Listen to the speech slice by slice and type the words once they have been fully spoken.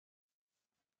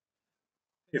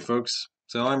Hey folks,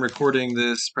 so I'm recording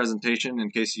this presentation in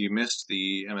case you missed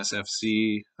the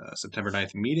MSFC September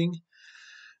 9th meeting.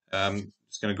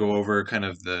 Just going to go over kind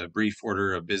of the brief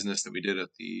order of business that we did at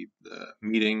the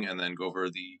meeting and then go over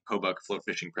the Kobuk float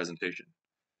fishing presentation.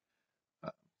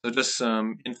 So just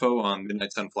some info on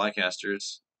Midnight Sun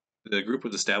Flycasters. The group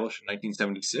was established in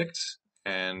 1976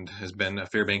 and has been a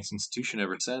Fairbanks institution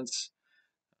ever since.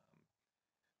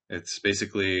 It's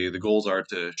basically the goals are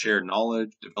to share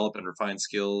knowledge, develop and refine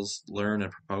skills, learn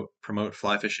and promote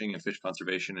fly fishing and fish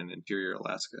conservation in interior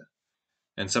Alaska.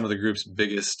 And some of the group's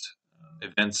biggest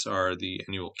events are the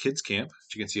annual kids camp,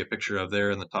 which you can see a picture of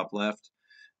there in the top left,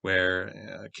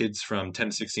 where kids from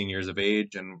 10 to 16 years of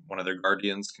age and one of their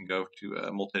guardians can go to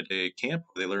a multi-day camp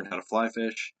where they learn how to fly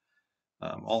fish,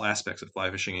 all aspects of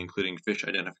fly fishing, including fish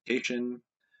identification,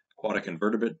 aquatic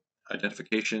invertebrate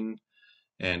identification,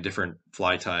 and different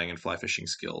fly tying and fly fishing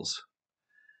skills.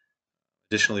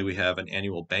 Additionally, we have an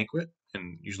annual banquet,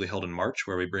 and usually held in March,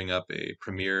 where we bring up a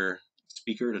premier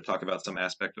speaker to talk about some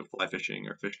aspect of fly fishing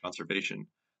or fish conservation.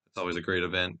 It's always a great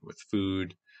event with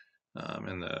food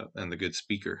and the good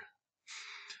speaker.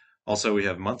 Also, we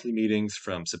have monthly meetings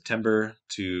from September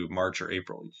to March or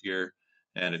April each year,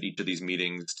 and at each of these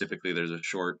meetings, typically there's a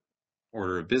short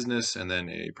order of business and then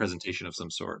a presentation of some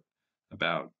sort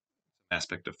about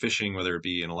aspect of fishing, whether it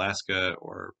be in Alaska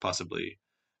or possibly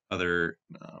other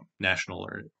national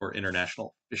or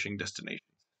international fishing destinations.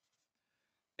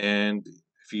 And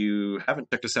if you haven't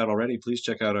checked us out already, please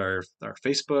check out our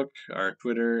Facebook, our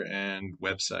Twitter, and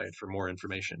website for more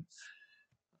information,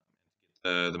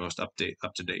 the most up-to-date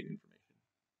information.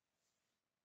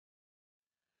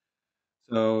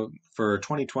 So for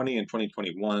 2020 and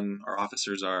 2021, our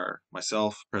officers are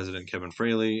myself, President Kevin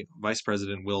Fraley, Vice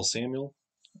President Will Samuel,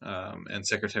 and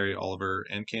Secretary Oliver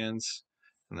Ankans,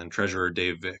 and then Treasurer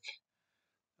Dave Vick.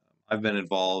 I've been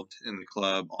involved in the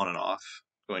club on and off,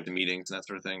 going to meetings and that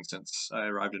sort of thing since I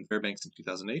arrived in Fairbanks in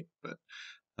 2008. But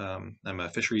I'm a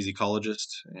fisheries ecologist,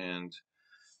 and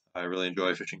I really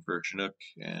enjoy fishing for Chinook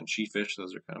and sheefish.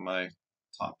 Those are kind of my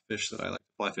top fish that I like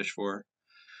to fly fish for.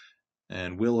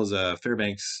 And Will is a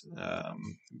Fairbanks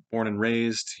born and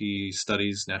raised. He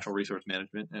studies natural resource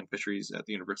management and fisheries at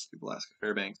the University of Alaska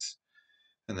Fairbanks.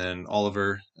 And then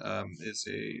Oliver is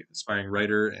a aspiring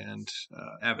writer and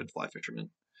avid fly fisherman.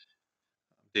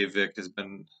 Dave Vick has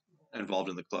been involved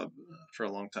in the club for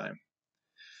a long time.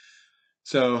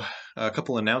 So, a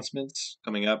couple announcements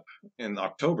coming up in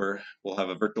October. We'll have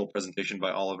a virtual presentation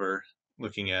by Oliver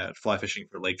looking at fly fishing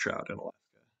for lake trout in Alaska.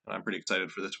 And I'm pretty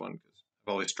excited for this one because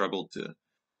I've always struggled to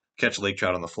catch lake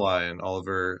trout on the fly, and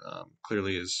Oliver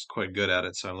clearly is quite good at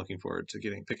it. So I'm looking forward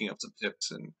to picking up some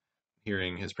tips and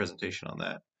hearing his presentation on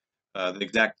that. The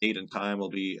exact date and time will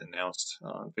be announced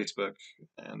on Facebook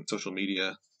and social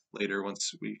media later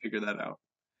once we figure that out.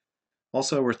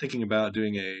 Also, we're thinking about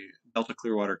doing a Delta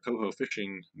Clearwater coho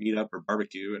fishing meetup or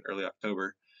barbecue in early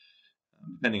October.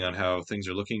 Depending on how things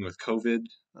are looking with COVID,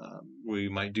 we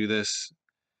might do this,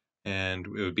 and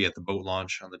it would be at the boat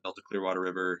launch on the Delta Clearwater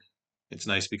River. It's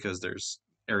nice because there's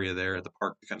area there at the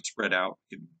park to kind of spread out.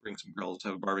 You can bring some grills to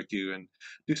have a barbecue and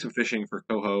do some fishing for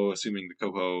coho, assuming the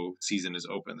coho season is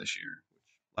open this year.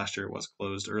 Last year it was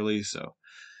closed early, so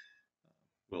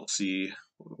we'll see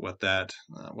what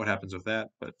happens with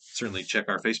that. But certainly check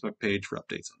our Facebook page for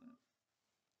updates on that.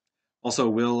 Also,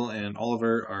 Will and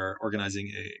Oliver are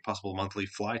organizing a possible monthly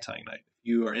fly tying night. If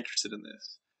you are interested in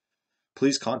this,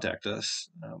 please contact us.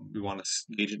 We want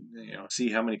to gauge,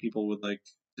 see how many people would like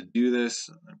to do this.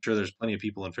 I'm sure there's plenty of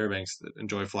people in Fairbanks that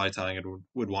enjoy fly tying and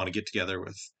would want to get together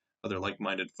with other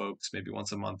like-minded folks, maybe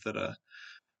once a month at a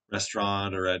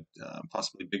restaurant or at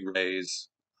possibly Big Ray's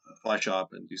fly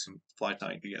shop and do some fly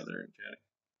tying together and chatting.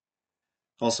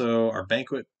 Also, our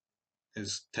banquet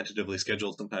is tentatively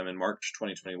scheduled sometime in March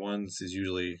 2021. This is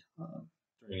usually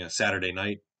during a Saturday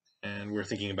night, and we're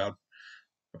thinking about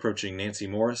approaching Nancy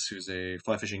Morris, who's a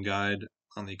fly fishing guide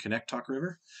on the Connecticut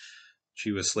River.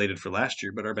 She was slated for last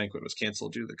year, but our banquet was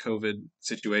canceled due to the COVID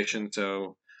situation,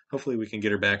 so hopefully we can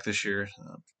get her back this year.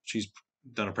 She's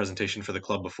done a presentation for the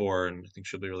club before, and I think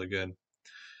she'll be really good.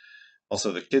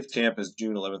 Also, the kids camp is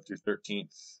June 11th through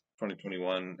 13th,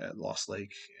 2021 at Lost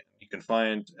Lake. You can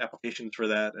find applications for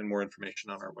that and more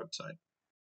information on our website.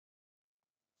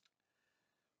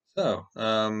 So,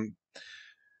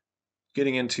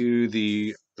 getting into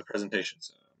the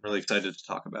presentations, I'm really excited to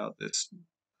talk about this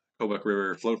Kobuk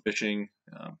River float fishing,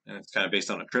 and it's kind of based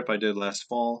on a trip I did last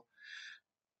fall,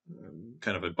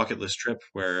 kind of a bucket list trip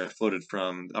where I floated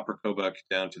from the Upper Kobuk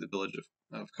down to the village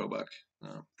of Kobuk,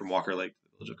 from Walker Lake to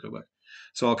the village of Kobuk.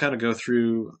 So I'll kind of go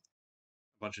through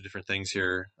a bunch of different things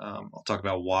here. I'll talk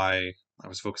about why I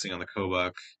was focusing on the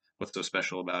Kobuk, what's so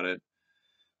special about it.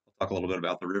 I'll talk a little bit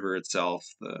about the river itself,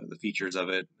 the features of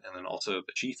it, and then also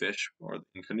the she fish, or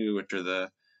the canoe, which are the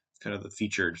kind of the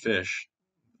featured fish,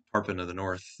 tarpon of the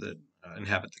north that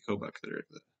inhabit the Kobuk, that are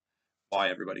why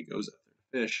everybody goes out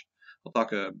there to fish. I'll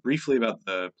talk briefly about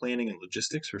the planning and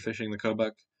logistics for fishing the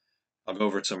Kobuk. I'll go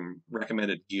over some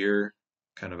recommended gear,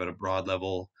 kind of at a broad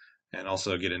level, and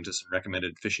also get into some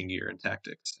recommended fishing gear and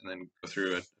tactics, and then go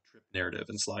through a trip narrative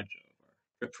and slideshow of our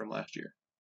trip from last year.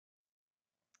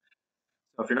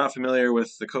 So if you're not familiar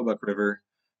with the Kobuk River,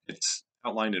 it's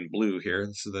outlined in blue here.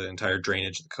 This is the entire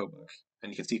drainage of the Kobuk.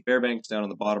 And you can see Fairbanks down on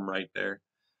the bottom right there,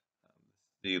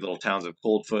 the little towns of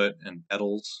Coldfoot and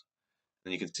Bettles.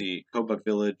 And you can see Kobuk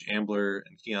Village, Ambler,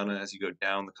 and Kiana as you go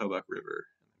down the Kobuk River.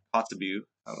 Kotzebue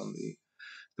out on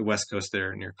the west coast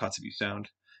there near Kotzebue Sound.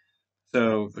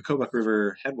 So the Kobuk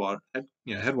River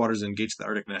headwaters and Gates of the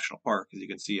Arctic National Park, as you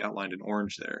can see outlined in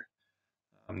orange there,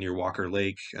 near Walker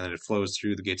Lake, and then it flows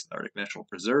through the Gates of the Arctic National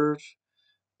Preserve.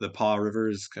 The Paw River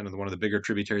is kind of one of the bigger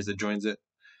tributaries that joins it.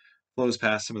 Flows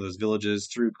past some of those villages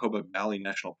through Kobuk Valley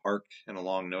National Park and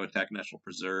along Noatak National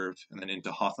Preserve, and then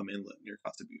into Hotham Inlet near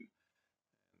Kotzebue.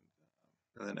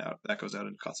 And then out that goes out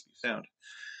into Kotzebue Sound.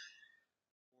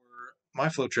 For my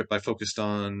float trip, I focused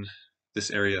on this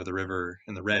area of the river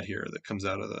in the red here that comes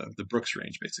out of the Brooks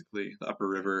Range, basically the upper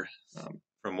river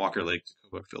from Walker Lake to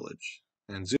Kobuk Village.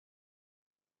 And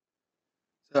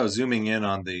zooming in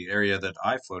on the area that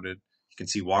I floated, you can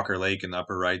see Walker Lake in the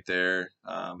upper right there,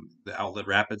 the outlet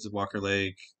rapids of Walker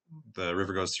Lake. The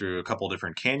river goes through a couple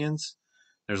different canyons.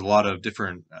 There's a lot of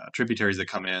different tributaries that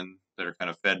come in that are kind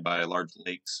of fed by large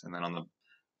lakes. And then on the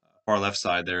far left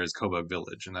side there is Kobuk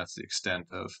Village, and that's the extent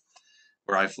of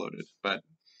where I floated. But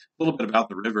a little bit about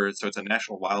the river. So it's a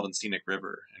national wild and scenic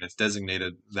river, and it's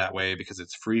designated that way because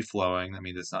it's free flowing. That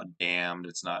means it's not dammed,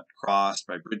 it's not crossed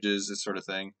by bridges, this sort of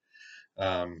thing.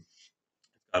 Um,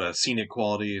 got a scenic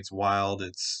quality. It's wild.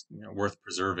 It's worth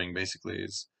preserving. Basically,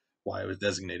 is why it was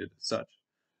designated as such.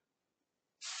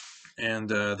 And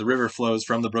the river flows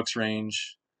from the Brooks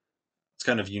Range. It's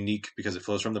kind of unique because it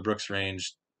flows from the Brooks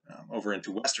Range over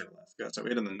into western Alaska. So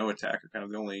it and the Noatak are kind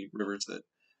of the only rivers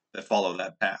that follow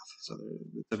that path. So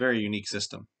it's a very unique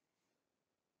system.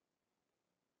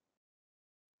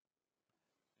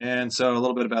 And so a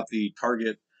little bit about the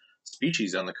target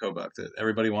species on the Kobuk that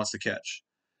everybody wants to catch.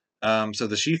 So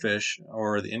the sheefish,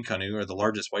 or the inkanu, are the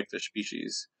largest whitefish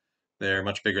species. They're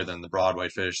much bigger than the broad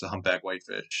whitefish, the humpback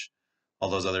whitefish, all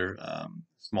those other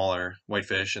smaller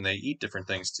whitefish, and they eat different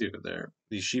things too.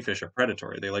 These sheefish are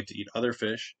predatory. They like to eat other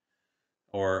fish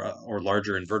or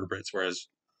larger invertebrates, whereas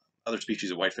other species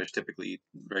of whitefish typically eat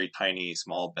very tiny,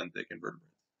 small, benthic invertebrates.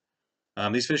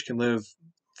 These fish can live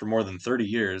for more than 30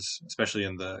 years, especially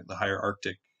in the higher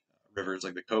Arctic rivers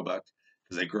like the Kobuk,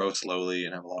 because they grow slowly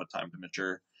and have a lot of time to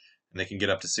mature, and they can get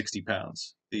up to 60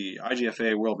 pounds. The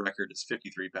IGFA world record is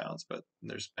 53 pounds, but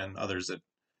there's been others that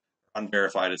are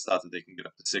unverified. It's thought that they can get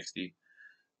up to 60.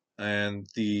 And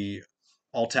the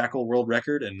all tackle world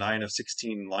record and 9 of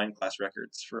 16 line class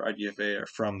records for IGFA are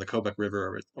from the Kobuk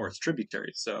River or its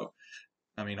tributaries. So,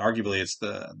 I mean, arguably it's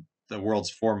the world's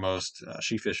foremost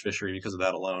sheefish fishery because of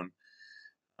that alone.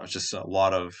 It's just a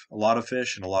lot of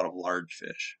fish and a lot of large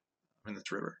fish in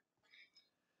this river.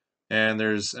 And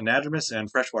there's anadromous and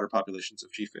freshwater populations of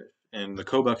sheefish. In the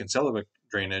Kobuk and Selawik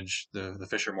drainage, the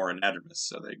fish are more anadromous,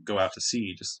 so they go out to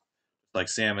sea just like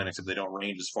salmon, except they don't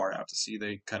range as far out to sea.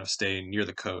 They kind of stay near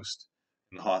the coast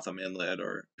in Hotham Inlet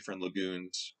or different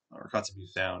lagoons or Kotzebue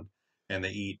Sound, and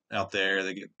they eat out there.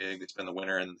 They get big. They spend the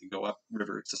winter, and then they go up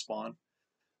river to spawn.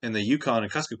 In the Yukon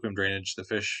and Kuskokwim drainage, the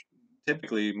fish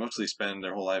typically mostly spend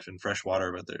their whole life in fresh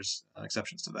water, but there's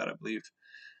exceptions to that, I believe.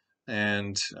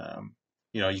 And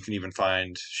you can even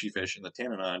find sheefish in the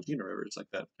Tanana and Chena rivers, like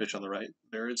that fish on the right.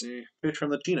 There is a fish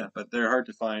from the Chena, but they're hard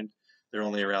to find. They're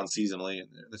only around seasonally, and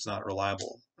it's not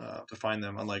reliable to find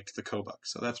them, unlike the Kobuk.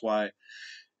 So that's why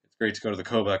it's great to go to the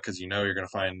Kobuk, because you're going to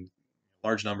find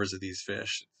large numbers of these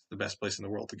fish. It's the best place in the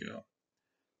world to go.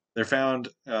 They're found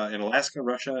in Alaska,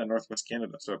 Russia, and northwest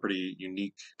Canada, so a pretty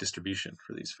unique distribution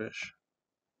for these fish.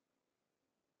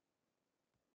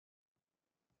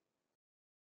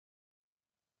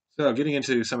 So, getting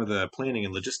into some of the planning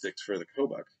and logistics for the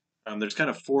Kobuk, there's kind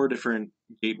of four different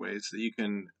gateways that you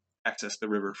can access the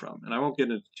river from, and I won't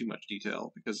get into too much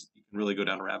detail because you can really go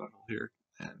down a rabbit hole here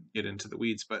and get into the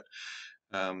weeds. But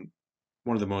um,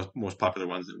 one of the most popular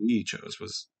ones that we chose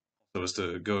was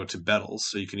to go to Bettles.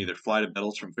 So you can either fly to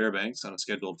Bettles from Fairbanks on a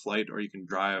scheduled flight, or you can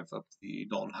drive up the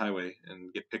Dalton Highway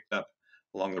and get picked up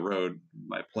along the road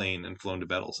by plane and flown to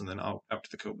Bettles and then out to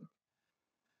the Kobuk.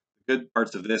 The good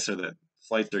parts of this are that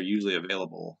flights are usually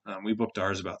available. We booked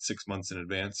ours about 6 months in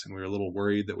advance, and we were a little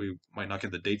worried that we might not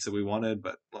get the dates that we wanted,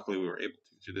 but luckily we were able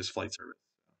to through this flight service.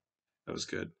 That was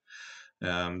good.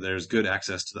 There's good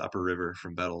access to the upper river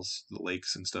from Bettles, the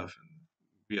lakes and stuff, and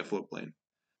via float plane.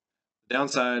 The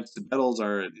downsides, the Bettles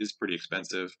is pretty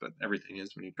expensive, but everything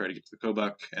is when you try to get to the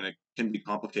Kobuk, and it can be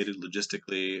complicated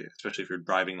logistically, especially if you're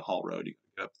driving the haul road. You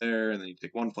get up there, and then you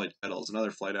take one flight to Bettles,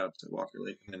 another flight out to Walker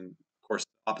Lake, and then of course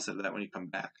opposite of that when you come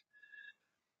back.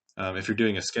 If you're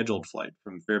doing a scheduled flight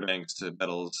from Fairbanks to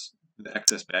Bettles, the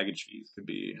excess baggage fees could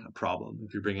be a problem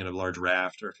if you're bringing a large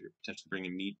raft or if you're potentially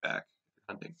bringing meat back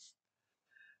hunting.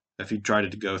 If you try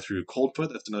to go through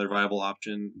Coldfoot, that's another viable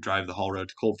option. Drive the haul road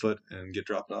to Coldfoot and get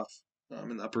dropped off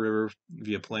in the upper river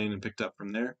via plane and picked up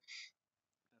from there.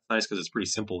 That's nice because it's pretty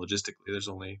simple logistically. There's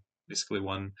only basically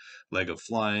one leg of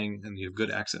flying, and you have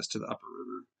good access to the upper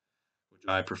river, which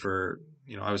I prefer.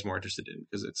 I was more interested in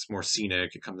because it's more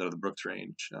scenic. It comes out of the Brooks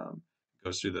Range,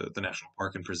 goes through the national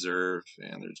park and preserve,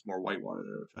 and there's more whitewater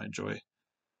there, which I enjoy.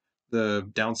 The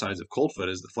downsides of Coldfoot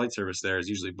is the flight service there is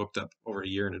usually booked up over a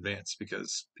year in advance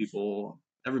because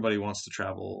everybody wants to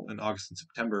travel in August and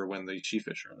September when the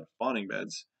sheefish are in their spawning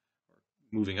beds,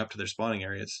 moving up to their spawning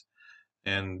areas.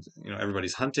 And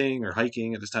everybody's hunting or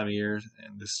hiking at this time of year,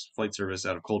 and this flight service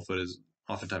out of Coldfoot is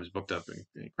oftentimes booked up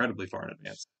incredibly far in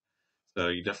advance. So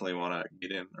you definitely want to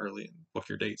get in early and book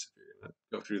your dates if you're going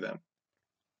to go through them.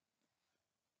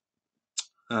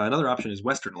 Another option is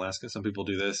Western Alaska. Some people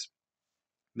do this.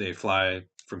 They fly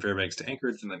from Fairbanks to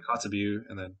Anchorage and then Kotzebue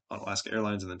and then on Alaska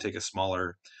Airlines and then take a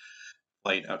smaller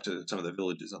flight out to some of the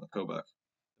villages on the Kobuk.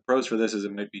 The pros for this is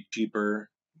it might be cheaper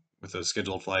with those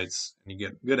scheduled flights, and you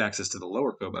get good access to the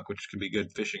lower Kobuk, which can be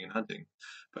good fishing and hunting.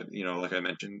 But like I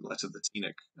mentioned, less of the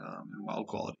scenic and wild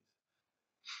quality.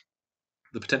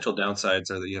 The potential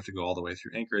downsides are that you have to go all the way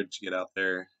through Anchorage to get out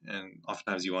there, and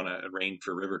oftentimes you want to arrange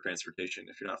for river transportation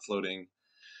if you're not floating.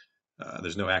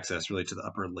 There's no access really to the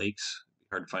upper lakes. It'd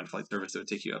be hard to find flight service that would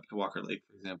take you up to Walker Lake,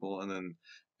 for example. And then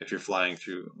if you're flying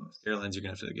through airlines, you're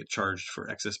going to have to get charged for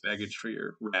excess baggage for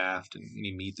your raft and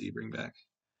any meat that you bring back.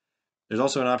 There's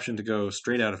also an option to go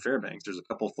straight out of Fairbanks. There's a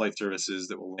couple of flight services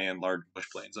that will land large bush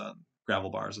planes on gravel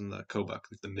bars in the Kobuk,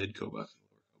 like the mid Kobuk.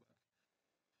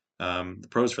 The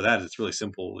pros for that is it's really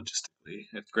simple logistically.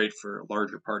 It's great for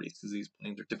larger parties because these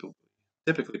planes are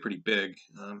typically pretty big.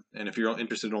 And if you're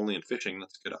interested only in fishing,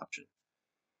 that's a good option.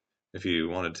 If you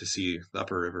wanted to see the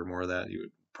upper river more of that, you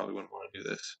probably wouldn't want to do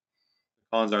this.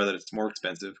 The cons are that it's more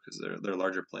expensive because they're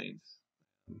larger planes,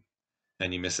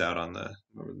 and you miss out on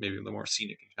maybe the more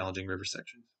scenic and challenging river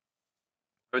sections.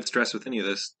 I would stress with any of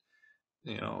this,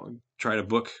 try to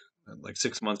book like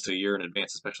 6 months to a year in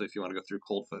advance, especially if you want to go through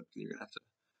Coldfoot. You're gonna have to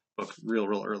book real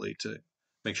early to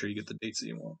make sure you get the dates that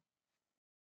you want.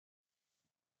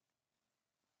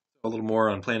 A little more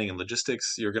on planning and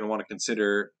logistics, you're going to want to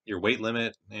consider your weight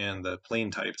limit and the plane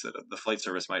types that the flight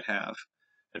service might have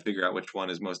and figure out which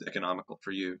one is most economical for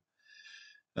you.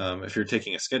 If you're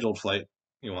taking a scheduled flight,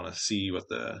 you want to see what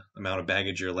the amount of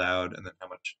baggage you're allowed and then how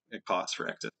much it costs for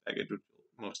excess baggage, which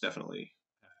you'll most definitely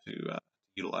have to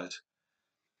utilize.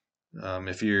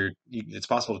 It's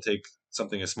possible to take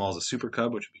something as small as a Super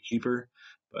Cub, which would be cheaper,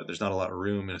 but there's not a lot of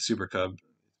room in a Super Cub.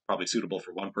 It's probably suitable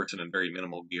for one person and very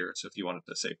minimal gear. So if you wanted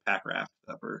to say pack raft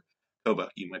or Kobuk,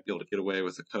 you might be able to get away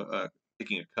with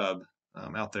taking a Cub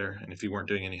out there. And if you weren't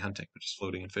doing any hunting, but just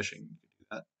floating and fishing, you could do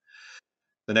that.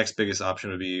 The next biggest option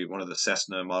would be one of the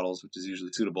Cessna models, which is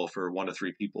usually suitable for 1 to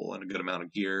 3 people and a good amount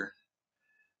of gear.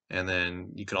 And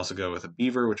then you can also go with a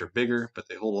Beaver, which are bigger, but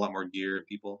they hold a lot more gear and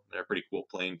people. They're a pretty cool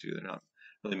plane too. They're not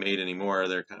really made anymore.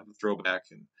 They're kind of a throwback,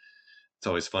 and it's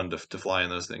always fun to fly in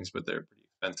those things, but they're pretty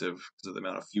expensive because of the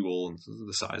amount of fuel and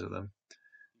the size of them.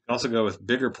 You can also go with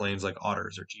bigger planes like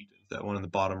Otters or Cheetahs. That one in the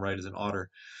bottom right is an Otter,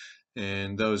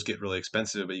 and those get really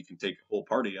expensive, but you can take a whole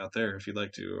party out there if you'd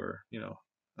like to, or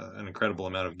an incredible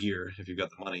amount of gear if you've got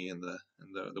the money and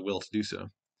the will to do so.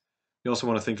 You also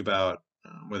want to think about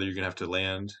whether you're going to have to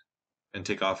land and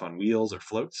take off on wheels or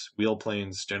floats. Wheel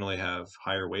planes generally have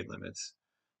higher weight limits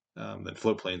than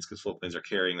float planes because float planes are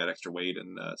carrying that extra weight,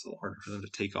 and it's a little harder for them to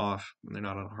take off when they're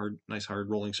not on a nice hard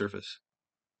rolling surface.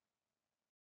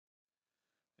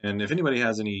 And if anybody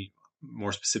has any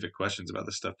more specific questions about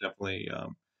this stuff, definitely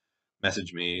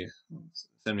message me,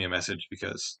 send me a message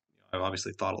because I've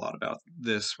obviously thought a lot about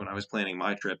this when I was planning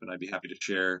my trip, and I'd be happy to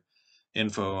share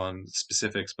info on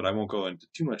specifics, but I won't go into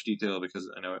too much detail because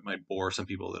I know it might bore some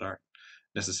people that aren't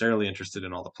necessarily interested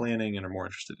in all the planning and are more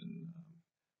interested in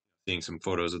seeing some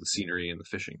photos of the scenery and the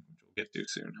fishing, which we'll get to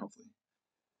soon, hopefully.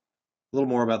 A little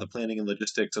more about the planning and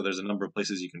logistics. So there's a number of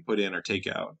places you can put in or take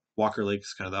out. Walker Lake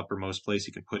is kind of the uppermost place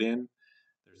you can put in.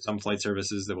 There's some flight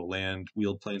services that will land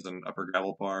wheeled planes on upper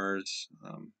gravel bars,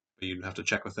 but you'd have to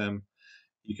check with them.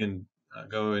 You can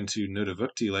go into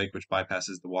Notavukti Lake, which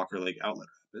bypasses the Walker Lake outlet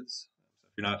rapids. So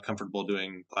if you're not comfortable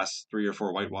doing class 3 or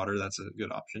 4 whitewater, that's a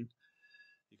good option.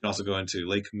 You can also go into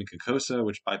Lake Mikakosa,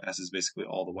 which bypasses basically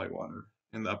all the whitewater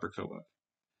in the upper Kobuk.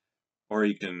 Or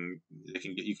you can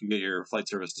get your flight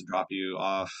service to drop you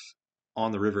off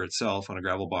on the river itself on a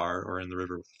gravel bar, or in the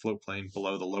river with a float plane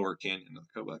below the lower canyon of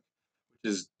the Kobuk,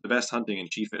 which is the best hunting and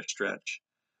cheefish stretch.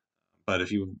 But if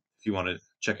you want to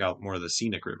check out more of the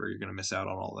scenic river, you're going to miss out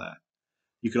on all that.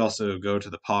 You could also go to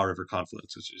the Pa River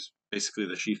confluence, which is basically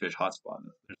the sheefish hotspot.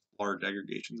 There's large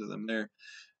aggregations of them there,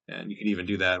 and you can even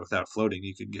do that without floating.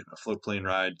 You could get a float plane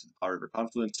ride to the Pa River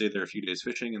confluence, stay there a few days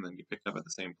fishing, and then get picked up at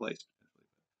the same place.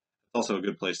 It's also a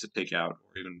good place to take out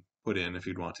or even put in if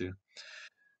you'd want to.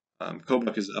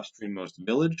 Kobuk is the upstreammost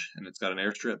village, and it's got an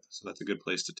airstrip, so that's a good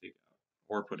place to take out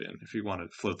or put in if you want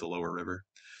to float the lower river.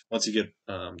 Once you get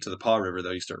to the Pa River,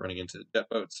 though, you start running into jet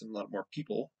boats and a lot more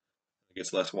people. It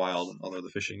gets less wild, although the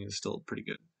fishing is still pretty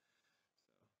good.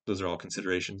 Those are all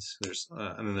considerations.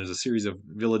 And then there's a series of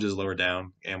villages lower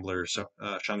down: Ambler,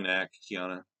 Shungnak,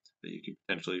 Kiana, that you could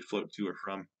potentially float to or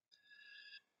from.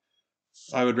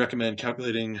 I would recommend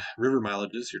calculating river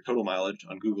mileages, your total mileage,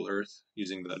 on Google Earth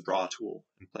using the draw tool,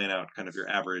 and plan out kind of your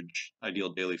average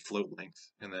ideal daily float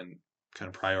length, and then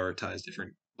kind of prioritize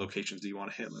different locations that you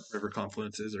want to hit, like river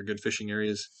confluences or good fishing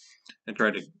areas, and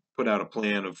try to put out a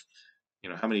plan of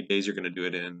how many days you're going to do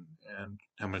it in and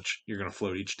how much you're going to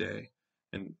float each day.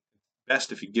 And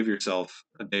best if you give yourself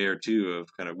a day or two of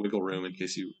kind of wiggle room in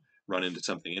case you run into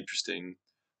something interesting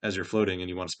as you're floating and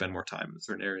you want to spend more time in a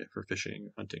certain area for fishing,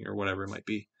 hunting, or whatever it might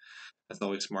be. That's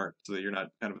always smart so that you're not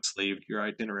kind of a slave to your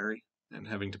itinerary and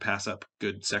having to pass up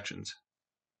good sections.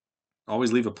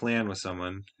 Always leave a plan with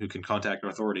someone who can contact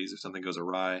authorities if something goes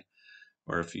awry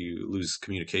or if you lose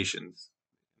communications.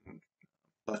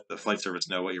 Let the flight service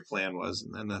know what your plan was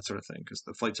and that sort of thing, because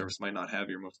the flight service might not have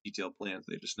your most detailed plans.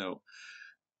 They just know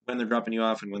when they're dropping you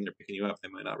off and when they're picking you up. They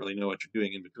might not really know what you're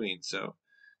doing in between. So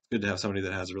it's good to have somebody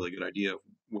that has a really good idea of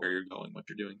where you're going, what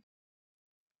you're doing.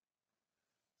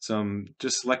 Some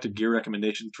just selected gear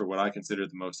recommendations for what I consider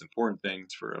the most important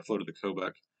things for a float of the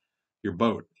Kobuk. Your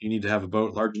boat. You need to have a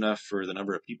boat large enough for the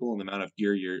number of people and the amount of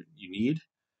gear you need.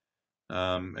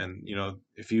 And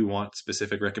if you want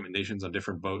specific recommendations on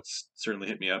different boats, certainly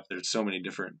hit me up. There's so many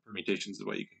different permutations of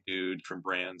what you can do, different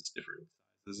brands, different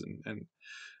sizes, and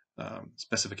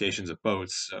specifications of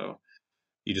boats. So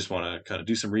you just want to kind of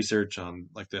do some research on,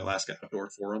 like, the Alaska Outdoor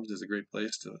Forums is a great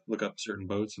place to look up certain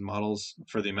boats and models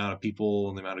for the amount of people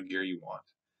and the amount of gear you want.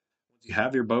 Once you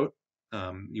have your boat,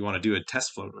 you want to do a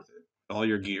test float with it, with all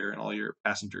your gear and all your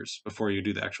passengers before you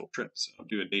do the actual trip. So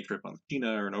do a day trip on the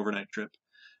China or an overnight trip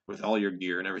with all your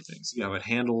gear and everything. See how it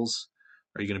handles.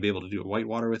 Are you going to be able to do a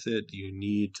whitewater with it? Do you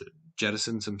need to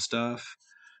jettison some stuff?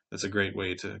 That's a great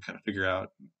way to kind of figure out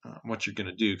what you're going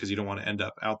to do, because you don't want to end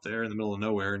up out there in the middle of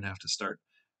nowhere and have to start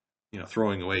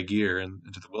throwing away gear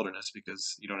into the wilderness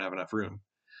because you don't have enough room.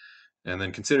 And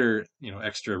then consider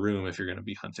extra room if you're going to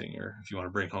be hunting or if you want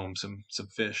to bring home some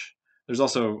fish. There's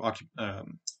also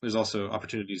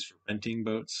opportunities for renting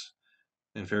boats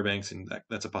in Fairbanks, and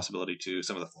that's a possibility too.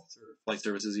 Some of the flight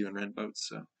services even rent boats,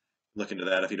 so look into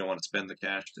that if you don't want to spend the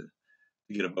cash to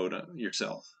get a boat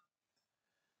yourself.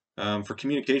 For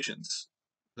communications,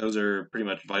 those are pretty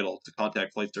much vital to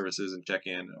contact flight services and check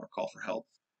in or call for help.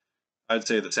 I'd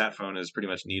say the sat phone is pretty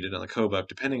much needed on the Kobuk,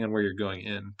 depending on where you're going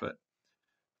in, but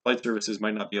flight services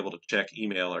might not be able to check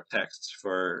email or texts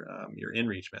for your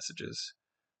in-reach messages.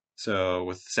 So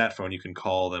with sat phone, you can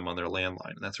call them on their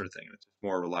landline and that sort of thing. It's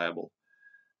more reliable.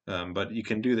 But you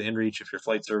can do the inReach if your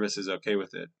flight service is okay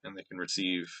with it, and they can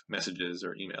receive messages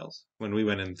or emails. When we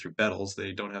went in through Bettles,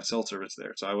 they don't have cell service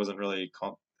there, so I wasn't really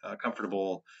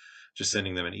comfortable just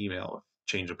sending them an email with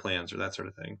change of plans or that sort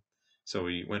of thing. So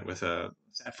we went with a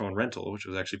sat phone rental, which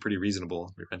was actually pretty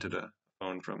reasonable. We rented a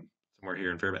phone from somewhere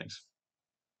here in Fairbanks.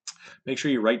 Make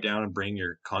sure you write down and bring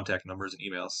your contact numbers and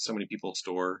emails. So many people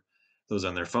store those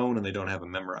on their phone and they don't have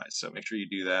them memorized. So make sure you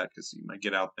do that, because you might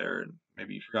get out there and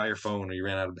maybe you forgot your phone or you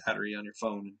ran out of battery on your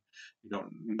phone and you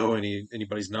don't know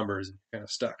anybody's numbers and you're kind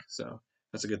of stuck. So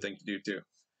that's a good thing to do too.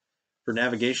 For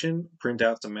navigation, print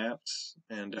out some maps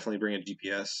and definitely bring a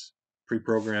GPS.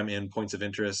 Pre-program in points of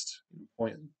interest.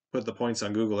 Put the points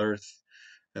on Google Earth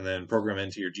and then program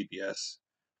into your GPS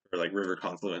for like river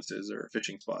confluences or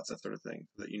fishing spots, that sort of thing,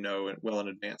 so that you know well in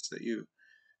advance that you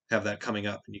have that coming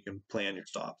up and you can plan your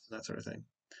stops and that sort of thing.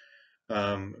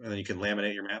 And then you can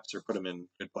laminate your maps or put them in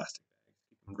good plastic bags,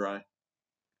 keep them dry.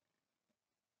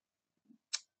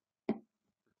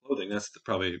 For clothing, that's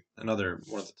probably another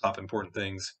one of the top important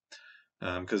things.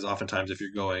 Because oftentimes, if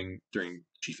you're going during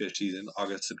cheap fish season,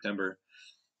 August, September,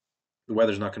 the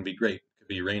weather's not going to be great. It could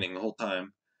be raining the whole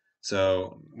time.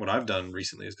 So what I've done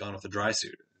recently is gone with a dry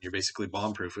suit. You're basically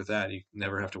bomb proof with that. You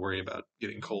never have to worry about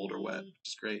getting cold or wet, which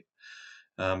is great.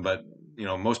 But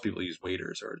most people use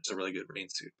waders or it's a really good rain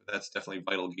suit. But that's definitely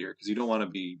vital gear because you don't want to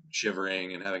be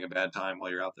shivering and having a bad time while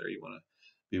you're out there. You want to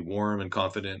be warm and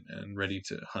confident and ready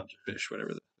to hunt or fish,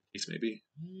 whatever the case may be.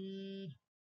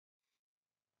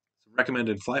 So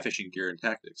recommended fly fishing gear and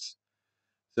tactics.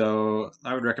 So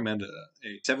I would recommend a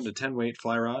 7 to 10 weight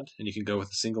fly rod, and you can go with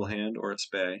a single hand or a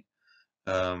spay.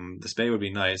 The spay would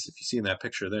be nice. If you see in that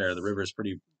picture there, the river is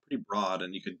pretty broad,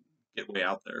 and you could get way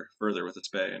out there further with a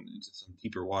spay and into some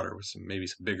deeper water with maybe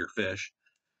some bigger fish.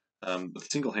 But the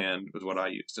single hand was what I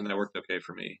used, and that worked okay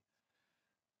for me.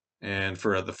 And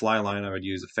for the fly line, I would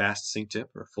use a fast sink tip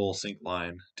or full sink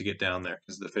line to get down there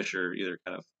because the fish are either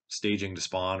kind of staging to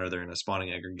spawn or they're in a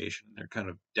spawning aggregation. They're kind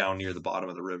of down near the bottom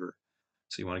of the river,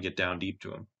 so you want to get down deep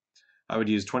to them. I would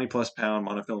use 20 plus pound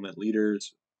monofilament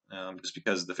leaders, just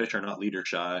because the fish are not leader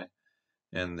shy,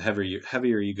 and the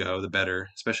heavier you go, the better,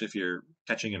 especially if you're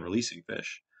catching and releasing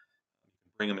fish.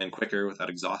 Bring them in quicker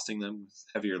without exhausting them with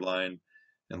heavier line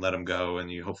and let them go, and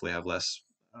you hopefully have less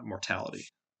mortality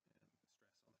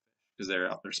because they're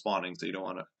out there spawning, so you don't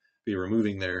want to be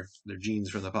removing their genes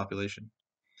from the population.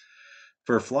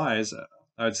 For flies,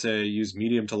 I would say use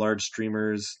medium to large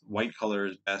streamers. White color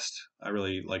is best. I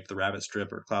really like the rabbit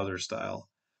strip or clouder style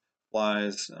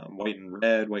flies. White and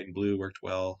red, white and blue worked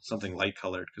well. Something light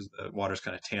colored because the water's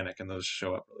kind of tannic and those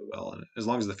show up really well. And as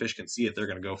long as the fish can see it, they're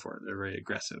going to go for it. They're very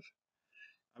aggressive.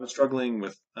 I was struggling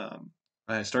with.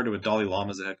 I started with dolly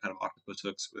llamas that had kind of octopus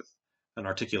hooks with an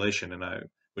articulation, and I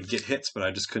would get hits, but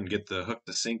I just couldn't get the hook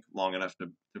to sink long enough to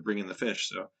bring in the fish.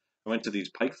 So I went to these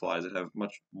pike flies that have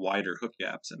much wider hook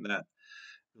gaps, and that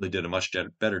really did a much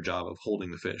better job of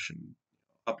holding the fish and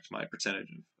upped my percentage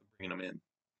of bringing them in.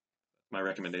 My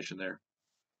recommendation there.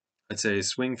 I'd say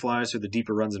swing flies through the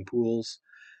deeper runs and pools.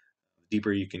 The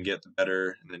deeper you can get, the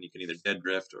better, and then you can either dead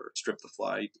drift or strip the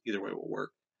fly. Either way will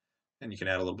work. And you can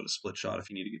add a little bit of split shot if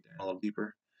you need to get down a little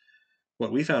deeper.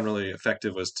 What we found really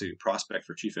effective was to prospect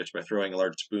for chief fish by throwing a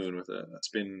large spoon with a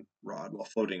spin rod while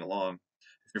floating along.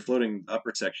 If you're floating the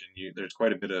upper section, there's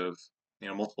quite a bit of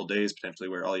multiple days potentially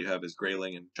where all you have is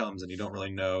grayling and chums, and you don't really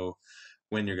know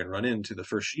when you're going to run into the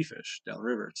first she fish down the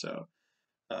river. So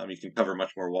you can cover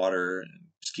much more water and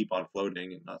just keep on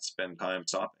floating and not spend time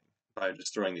stopping by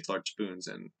just throwing these large spoons.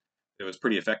 And it was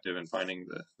pretty effective in finding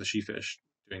the she fish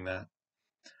doing that.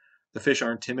 The fish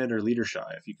aren't timid or leader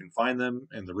shy. If you can find them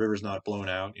and the river's not blown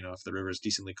out, if the river is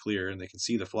decently clear and they can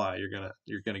see the fly, you're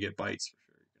gonna get bites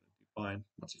for sure. You're gonna do fine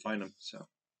once you find them. So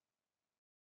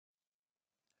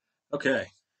okay,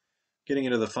 getting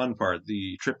into the fun part,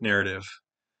 the trip narrative.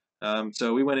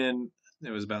 So we went in.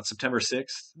 It was about September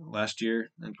 6th last year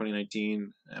in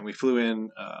 2019, and we flew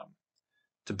in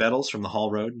to Bettles from the Hall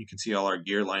Road. You can see all our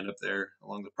gear lined up there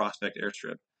along the Prospect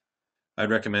Airstrip. I'd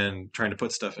recommend trying to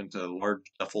put stuff into large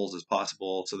duffels as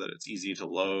possible so that it's easy to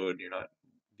load. You're not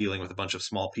dealing with a bunch of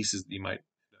small pieces that you might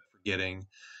end up forgetting.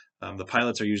 The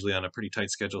pilots are usually on a pretty tight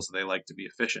schedule, so they like to be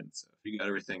efficient. So if you got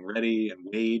everything ready and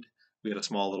weighed, we had a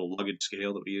small little luggage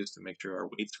scale that we used to make sure our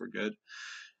weights were good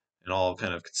and all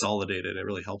kind of consolidated. It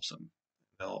really helps them.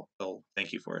 They'll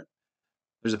thank you for it.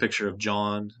 There's a picture of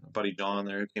John, buddy John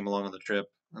there, who came along on the trip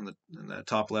in the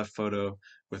top left photo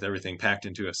with everything packed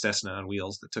into a Cessna on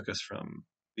wheels that took us from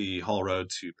the Hall Road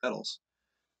to Bettles.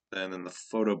 Then in the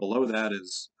photo below that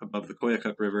is above the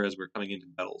Koyukuk River as we're coming into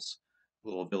Bettles, a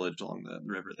little village along the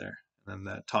river there. And then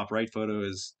that top right photo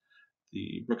is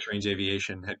the Brooks Range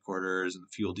Aviation headquarters and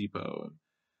the fuel depot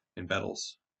in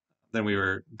Bettles. Then we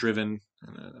were driven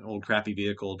in an old crappy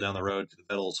vehicle down the road to the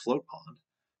Bettles float pond,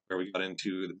 where we got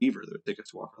into the beaver that would take us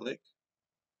to Walker Lake.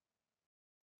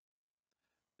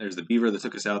 There's the beaver that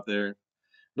took us out there.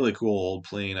 Really cool old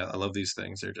plane. I love these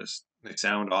things. They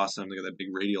sound awesome. They got that big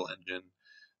radial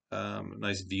engine.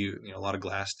 Nice view. A lot of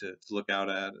glass to look out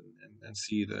at and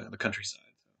see the countryside.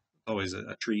 So always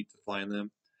a treat to fly in them.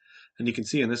 And you can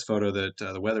see in this photo that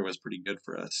the weather was pretty good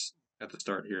for us at the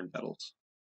start here in Bettles.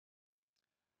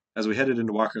 As we headed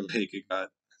into Walker Lake, it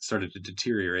started to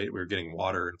deteriorate. We were getting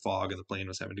water and fog, and the plane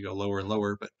was having to go lower and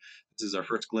lower. But this is our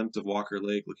first glimpse of Walker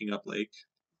Lake, looking up lake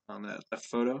on that left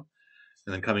photo,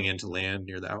 and then coming into land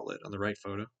near the outlet on the right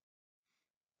photo.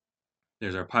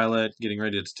 There's our pilot getting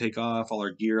ready to take off, all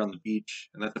our gear on the beach,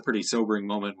 and that's a pretty sobering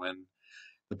moment when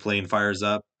the plane fires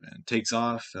up and takes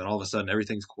off, and all of a sudden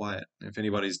everything's quiet. If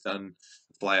anybody's done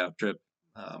a fly-out trip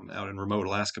out in remote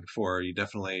Alaska before, you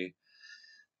definitely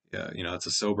yeah, it's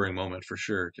a sobering moment for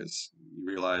sure because you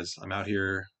realize I'm out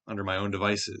here under my own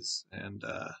devices, and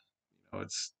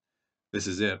it's this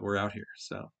is it. We're out here,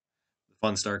 so the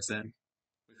fun starts then.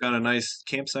 We found a nice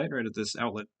campsite right at this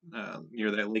outlet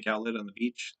near that lake outlet on the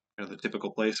beach, kind of the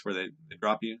typical place where they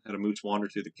drop you. Had a mooch wander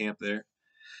through the camp there.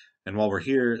 And while we're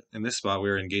here in this spot, we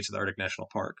were in Gates of the Arctic National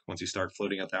Park. Once you start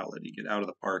floating out the outlet, you get out of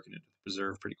the park and into the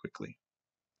preserve pretty quickly.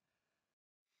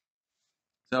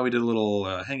 So we did a little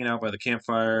hanging out by the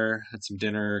campfire, had some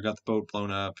dinner, got the boat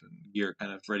blown up, and gear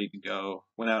kind of ready to go.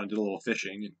 Went out and did a little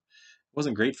fishing. It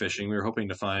wasn't great fishing. We were hoping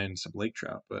to find some lake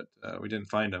trout, but we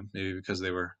didn't find them. Maybe because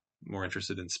they were more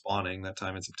interested in spawning that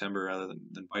time in September rather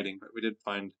than biting. But we did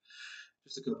find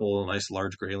just a couple nice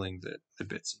large grayling that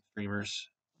bit some streamers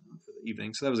for the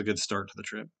evening. So that was a good start to the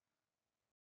trip.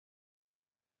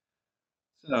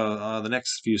 So the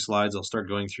next few slides, I'll start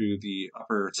going through the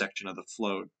upper section of the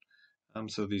float.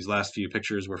 So these last few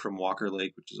pictures were from Walker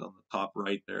Lake, which is on the top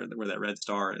right there, where that red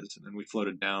star is, and then we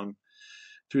floated down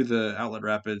through the outlet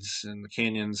rapids and the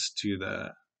canyons to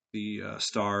the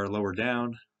star lower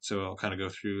down. So I'll kind of go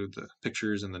through the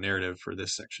pictures and the narrative for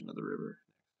this section of the river.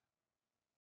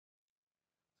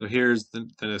 So here's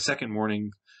the second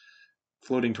morning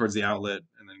floating towards the outlet,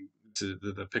 and then to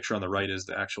the picture on the right is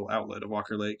the actual outlet of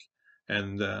Walker Lake.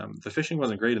 And the fishing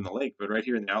wasn't great in the lake, but right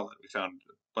here in the outlet, we found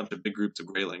a bunch of big groups of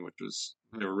grayling, which was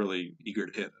they were really eager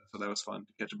to hit. So that was fun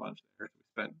to catch a bunch there.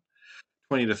 We spent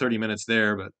 20 to 30 minutes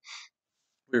there, but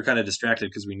we were kind of distracted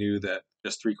because we knew that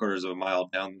just 3/4 of a mile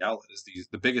down the outlet is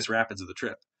the biggest rapids of the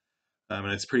trip. And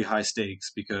it's pretty high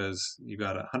stakes because you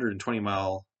got a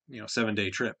 120-mile, 7-day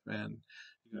trip, and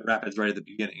you got rapids right at the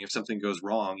beginning. If something goes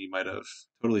wrong, you might have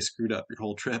totally screwed up your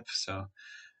whole trip. So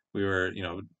we were,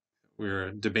 we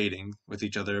were debating with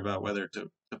each other about whether to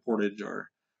portage or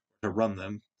to run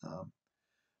them.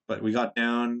 But we got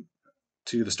down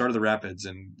to the start of the rapids,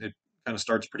 and it kind of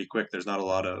starts pretty quick. There's not a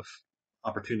lot of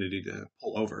opportunity to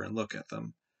pull over and look at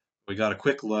them. We got a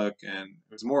quick look, and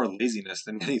it was more laziness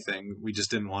than anything. We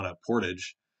just didn't want to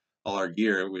portage all our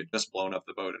gear. We had just blown up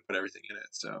the boat and put everything in it,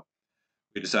 so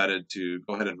we decided to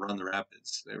go ahead and run the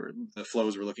rapids. The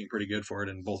flows were looking pretty good for it,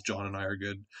 and both John and I are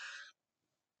good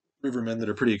rivermen that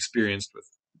are pretty experienced with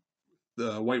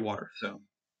the whitewater. So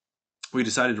we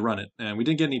decided to run it, and we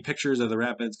didn't get any pictures of the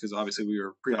rapids because obviously we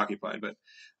were preoccupied. But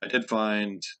I did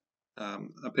find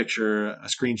a picture, a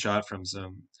screenshot from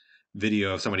some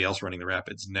video of somebody else running the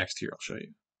rapids next here. I'll show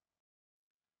you.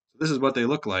 So this is what they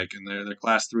look like, and they're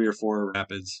class 3 or 4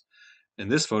 rapids. In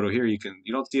this photo here, you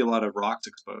don't see a lot of rocks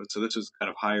exposed, so this was kind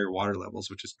of higher water levels,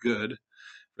 which is good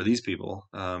for these people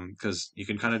because you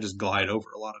can kind of just glide over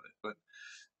a lot of it. But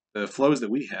the flows that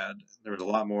we had, there was a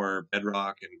lot more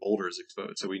bedrock and boulders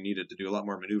exposed, so we needed to do a lot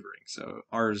more maneuvering. So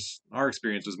our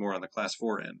experience was more on the class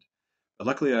 4 end. But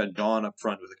luckily, I had Dawn up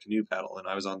front with a canoe paddle, and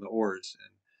I was on the oars,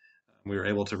 and we were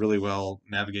able to really well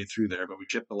navigate through there. But we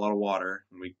chipped a lot of water,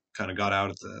 and we kind of got out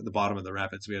at the bottom of the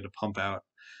rapids. We had to pump out,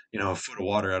 a foot of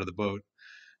water out of the boat.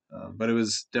 But it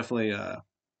was definitely a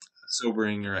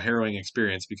sobering or a harrowing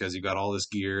experience because you got all this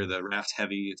gear. The raft's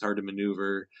heavy; it's hard to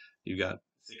maneuver. You got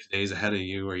 6 days ahead of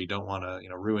you, where you don't want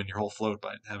to, ruin your whole float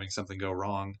by having something go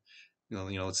wrong.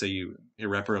 Let's say you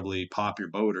irreparably pop your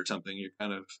boat or something, you're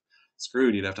kind of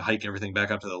screwed. You'd have to hike everything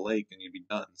back up to the lake, and you'd be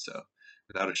done. So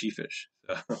without a she fish.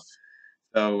 It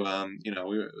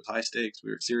was high stakes.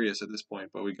 We were serious at this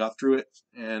point, but we got through it.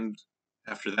 And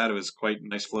after that, it was quite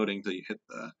nice floating till you hit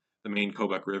the main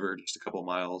Kobuk River, just a couple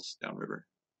miles downriver.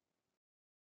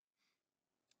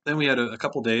 Then we had a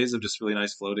couple days of just really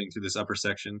nice floating through this upper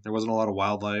section. There wasn't a lot of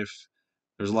wildlife.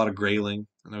 There was a lot of grayling,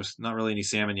 and there was not really any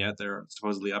salmon yet. They're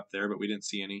supposedly up there, but we didn't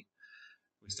see any.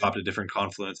 We stopped at different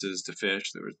confluences to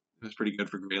fish. It was pretty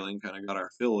good for grayling. Kind of got our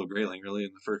fill of grayling really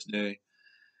in the first day.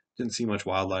 Didn't see much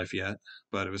wildlife yet,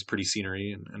 but it was pretty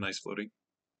scenery and nice floating.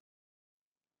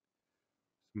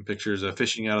 Some pictures of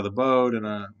fishing out of the boat and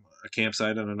a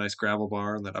campsite on a nice gravel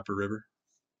bar on that upper river.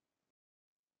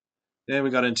 Then we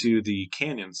got into the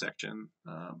canyon section.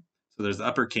 So there's the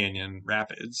upper canyon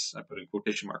rapids. I put in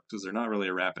quotation marks because they're not really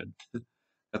a rapid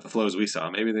at the flows we saw.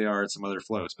 Maybe they are at some other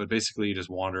flows, but basically you just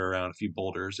wander around a few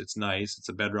boulders. It's nice. It's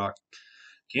a bedrock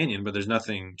canyon, but there's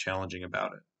nothing challenging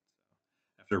about it.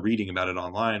 After reading about it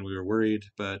online, we were worried,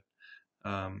 but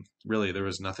really there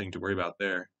was nothing to worry about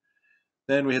there.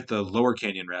 Then we hit the lower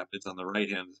canyon rapids on the right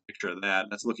hand picture of that.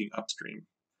 That's looking upstream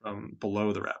from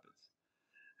below the rapids.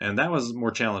 And that was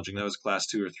more challenging. That was class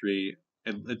 2 or 3.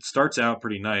 It starts out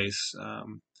pretty nice.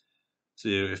 So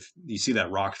if you see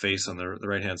that rock face on the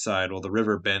right hand side, well, the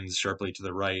river bends sharply to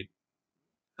the right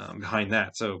behind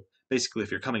that. So basically,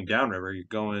 if you're coming downriver,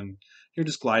 you're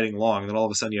just gliding along, and then all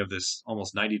of a sudden you have this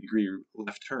almost 90-degree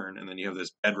left turn, and then you have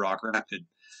this bedrock rapid,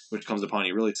 which comes upon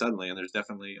you really suddenly, and there's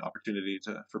definitely opportunity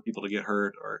for people to get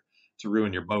hurt or to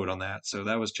ruin your boat on that. So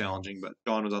that was challenging, but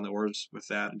John was on the oars with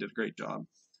that and did a great job.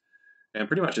 And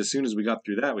pretty much as soon as we got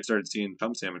through that, we started seeing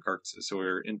chum salmon carcasses. So we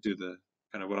were into the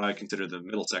kind of what I consider the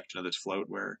middle section of this float,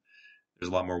 where there's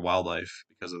a lot more wildlife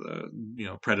because of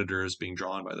the predators being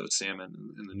drawn by those salmon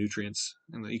and the nutrients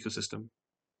in the ecosystem.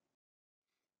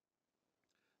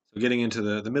 So getting into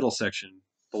the middle section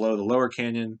below the lower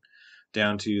canyon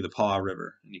down to the Paw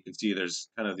River, and you can see there's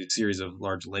kind of these series of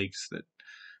large lakes that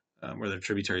where there are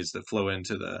tributaries that flow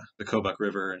into the Kobuk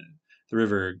River, and the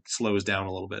river slows down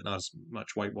a little bit, not as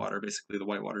much whitewater. Basically, the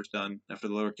whitewater's done after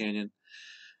the lower canyon.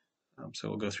 So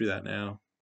we'll go through that now.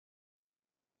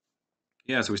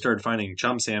 Yeah, so we started finding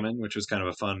chum salmon, which was kind of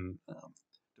a fun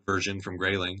diversion from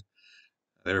grayling.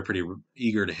 They were pretty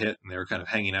eager to hit, and they were kind of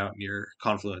hanging out near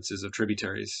confluences of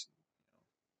tributaries,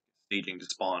 staging to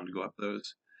spawn to go up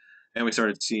those. And we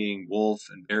started seeing wolf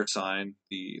and bear sign.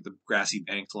 The grassy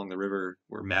banks along the river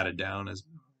were matted down as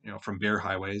from bear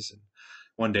highways. And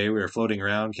one day we were floating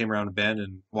around, came around a bend,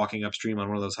 and walking upstream on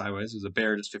one of those highways. There was a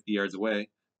bear just 50 yards away,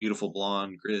 beautiful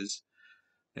blonde grizz,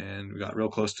 and we got real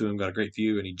close to him, got a great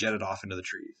view, and he jetted off into the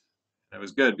trees. And it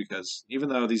was good because even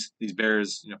though these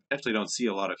bears potentially don't see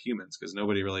a lot of humans because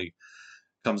nobody really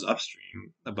comes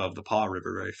upstream above the Paw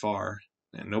River very far,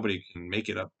 and nobody can make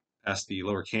it up past the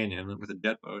lower canyon with a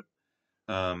jet boat.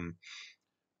 Um,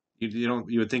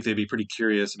 you would think they'd be pretty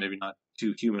curious and maybe not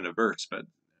too human averse, but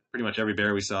pretty much every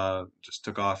bear we saw just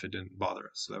took off. It didn't bother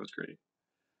us, so that was great.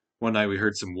 One night we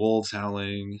heard some wolves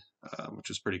howling, which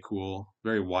was pretty cool.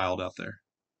 Very wild out there.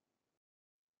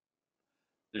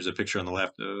 There's a picture on the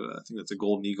left of I think that's a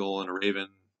golden eagle and a raven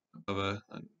above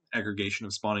an aggregation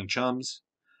of spawning chums,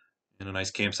 and a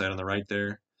nice campsite on the right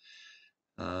there.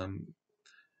 Um,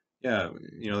 yeah,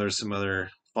 there's some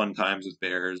other fun times with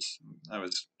bears. I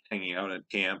was hanging out at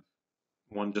camp,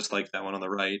 one just like that one on the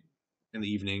right, in the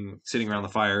evening, sitting around the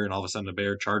fire, and all of a sudden a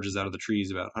bear charges out of the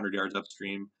trees about 100 yards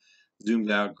upstream,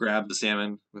 zooms out, grabs the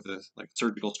salmon with a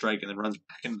surgical strike, and then runs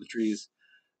back into the trees.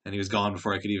 And he was gone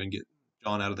before I could even get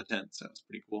John out of the tent. So that was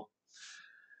pretty cool.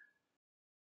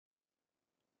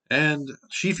 And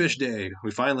sheefish day. We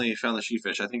finally found the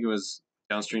sheefish. I think it was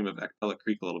downstream of Acapella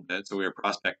Creek a little bit. So we were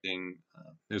prospecting.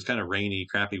 It was kind of rainy,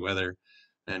 crappy weather,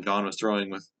 and John was throwing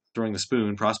the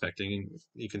spoon, prospecting. And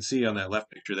you can see on that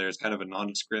left picture there is kind of a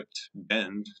nondescript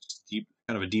bend, deep,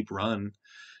 kind of a deep run.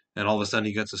 And all of a sudden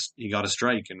he got a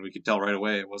strike, and we could tell right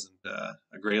away it wasn't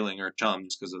a grayling or a chum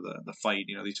just because of the fight.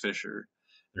 These fish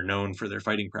they're known for their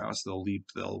fighting prowess. They'll leap,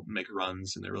 they'll make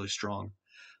runs, and they're really strong.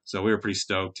 So we were pretty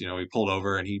stoked. We pulled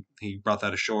over, and he brought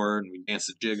that ashore, and we danced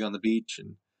a jig on the beach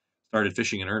and started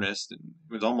fishing in earnest. And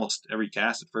it was almost every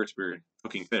cast at first we were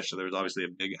hooking fish, so there was obviously a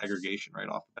big aggregation right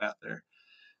off the bat there.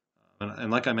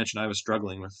 And like I mentioned, I was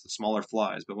struggling with the smaller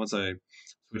flies, but once I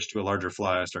switched to a larger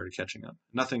fly, I started catching up.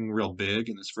 Nothing real big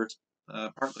in this first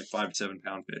part, like 5 to 7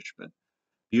 pound fish, but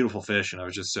beautiful fish, and I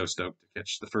was just so stoked to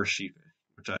catch the first sheepfish,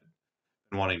 which I'd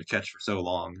been wanting to catch for so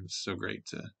long. It was so great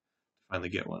to finally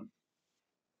get one.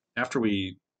 After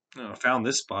we found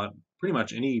this spot, pretty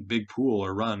much any big pool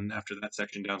or run after that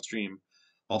section downstream,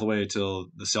 all the way till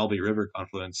the Selby River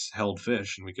confluence held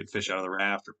fish, and we could fish out of the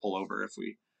raft or pull over if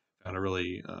we found a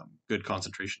really good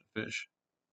concentration of fish.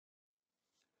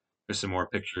 There's some more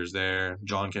pictures there.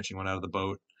 John catching one out of the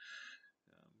boat.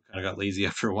 Kind of got lazy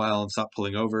after a while and stopped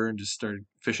pulling over and just started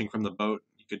fishing from the boat.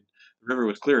 The river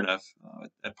was clear enough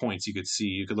at points you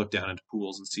could look down into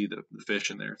pools and see the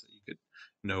fish in there, so you could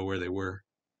know where they were.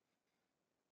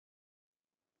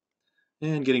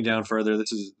 And getting down further,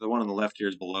 this is the one on the left here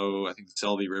is below, I think, the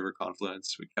Selby River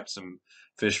confluence. We kept some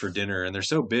fish for dinner, and they're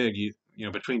so big,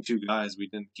 between two guys, we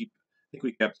didn't keep, I think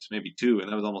we kept maybe two,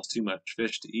 and that was almost too much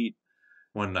fish to eat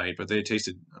one night, but they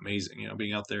tasted amazing,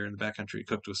 being out there in the backcountry,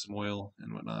 cooked with some oil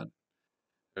and whatnot.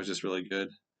 It was just really good.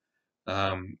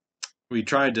 Um, we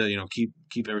tried to,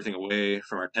 keep everything away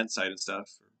from our tent site and stuff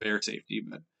for bear safety,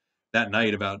 but that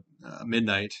night about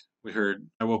midnight,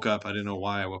 I woke up, I didn't know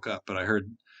why I woke up, but I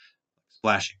heard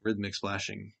splashing, rhythmic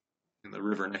splashing in the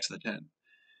river next to the tent.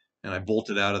 And I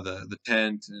bolted out of the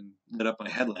tent and lit up my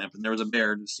headlamp, and there was a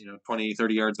bear just, 20,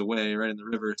 30 yards away right in the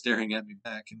river staring at me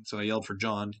back. And so I yelled for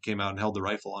John. He came out and held the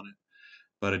rifle on it,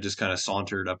 but it just kind of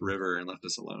sauntered upriver and left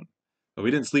us alone. But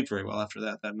we didn't sleep very well after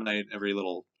that. That night, every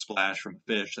little splash from a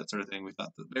fish, that sort of thing, we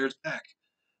thought the bear's back,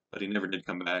 but he never did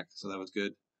come back, so that was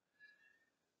good.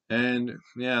 And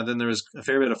yeah, then there was a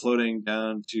fair bit of floating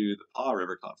down to the Paw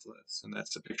River confluence, and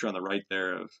that's a picture on the right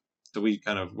there of So we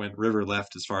kind of went river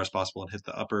left as far as possible and hit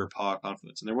the upper Paw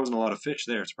confluence. And there wasn't a lot of fish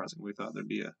there, surprisingly. We thought there'd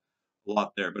be a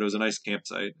lot there, but it was a nice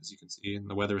campsite, as you can see, and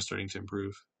the weather was starting to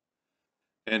improve.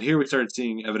 And here we started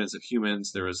seeing evidence of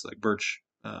humans. There was like birch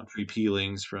tree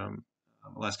peelings from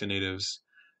Alaska natives,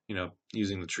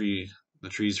 using the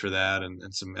trees for that, and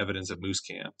some evidence of moose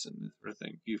camps and that sort of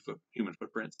thing, human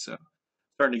footprints. So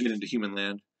starting to get into human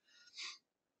land.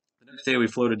 The next day we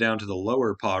floated down to the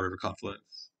lower Paw River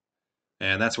confluence,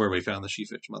 and that's where we found the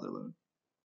sheefish motherlode.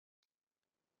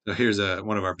 So here's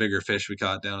one of our bigger fish we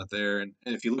caught down at there, and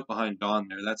if you look behind Dawn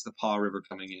there, that's the Paw River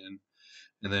coming in,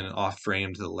 and then off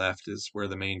frame to the left is where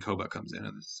the main Kobuk comes in,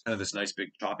 and it's kind of this nice big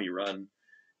choppy run.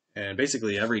 And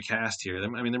basically every cast here,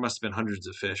 I mean, there must have been hundreds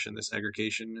of fish in this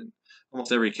aggregation, and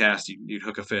almost every cast you'd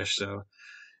hook a fish. So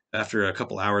after a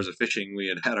couple hours of fishing, we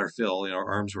had our fill.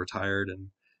 Our arms were tired, and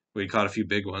we caught a few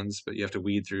big ones, but you have to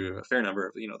weed through a fair number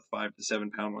of the 5 to 7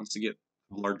 pound ones to get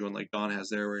a large one like Don has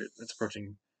there, where it's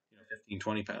approaching 15,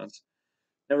 20 pounds.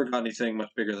 Never got anything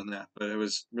much bigger than that, but it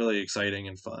was really exciting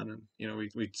and fun, and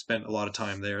we spent a lot of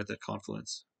time there at that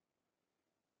confluence.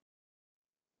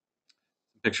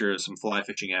 Picture of some fly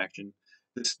fishing action.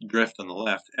 This drift on the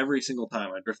left, every single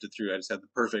time I drifted through, I just had the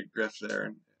perfect drift there,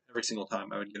 and every single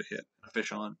time I would get a hit, a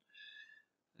fish on,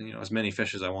 and, as many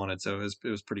fish as I wanted. So it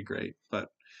was pretty great. But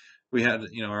we had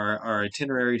our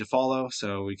itinerary to follow,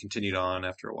 so we continued on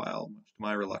after a while, much to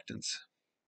my reluctance.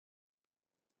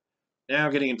 Now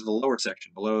getting into the lower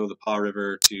section below the Paw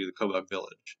River to the Kobuk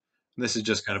village. And this is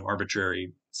just kind of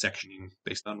arbitrary sectioning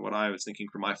based on what I was thinking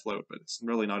for my float, but it's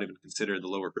really not even considered the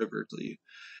lower river until you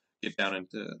get down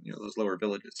into those lower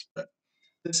villages. But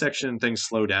this section things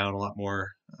slow down a lot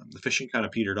more. The fishing kind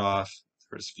of petered off.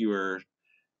 There was fewer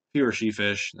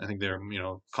sheefish. I think they're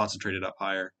concentrated up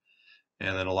higher,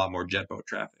 and then a lot more jet boat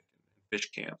traffic, and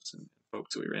fish camps, and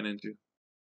folks we ran into.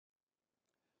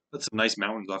 But some nice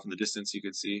mountains off in the distance you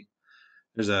could see.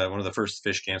 There's one of the first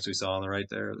fish camps we saw on the right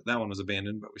there. That one was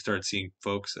abandoned, but we started seeing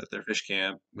folks at their fish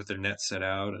camp with their nets set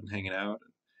out and hanging out.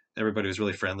 Everybody was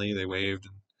really friendly. They waved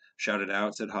and shouted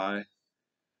out, said hi.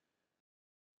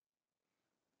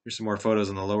 Here's some more photos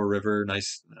on the lower river.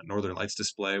 Nice northern lights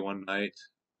display one night.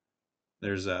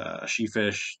 There's a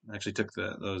sheefish. I actually took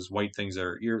those white things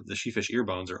are the sheefish ear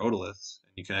bones are otoliths,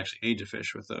 and you can actually age a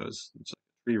fish with those. It's like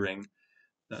a tree ring,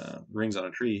 rings on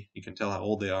a tree. You can tell how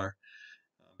old they are,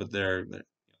 but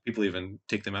people even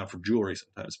take them out for jewelry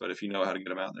sometimes. But if you know how to get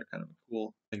them out, they're kind of a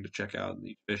cool thing to check out.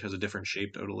 Each fish has a different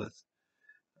shaped otolith.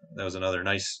 That was another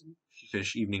nice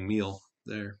fish evening meal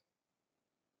there.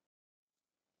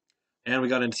 And we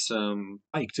got into some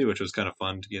pike too, which was kind of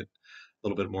fun to get a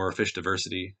little bit more fish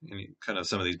diversity and kind of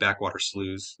some of these backwater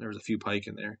sloughs. There was a few pike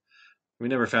in there. We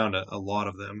never found a lot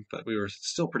of them, but we were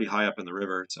still pretty high up in the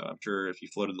river, so I'm sure if you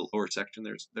floated the lower section,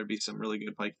 there'd be some really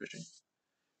good pike fishing.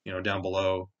 Down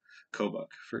below Kobuk,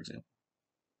 for example.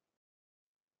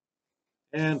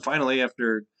 And finally,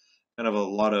 after kind of a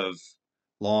lot of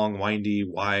long, windy,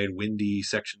 wide, windy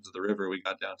sections of the river, we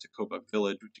got down to Kobuk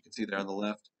Village, which you can see there on the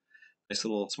left. Nice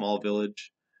little small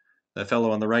village. That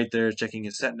fellow on the right there is checking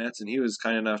his set nets, and he was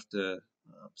kind enough to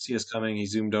see us coming. He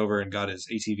zoomed over and got his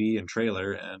ATV and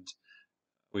trailer, and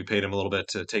we paid him a little bit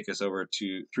to take us over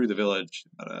through the village,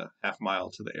 about a half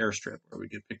mile to the airstrip where we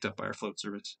get picked up by our float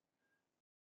service.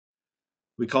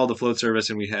 We called the float service,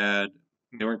 and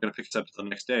they weren't going to pick us up until the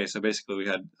next day. So basically, we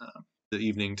had the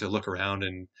evening to look around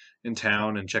in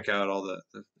town and check out all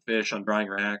the fish on drying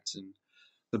racks and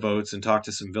the boats and talk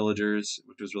to some villagers,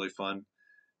 which was really fun.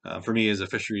 For me, as a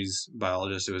fisheries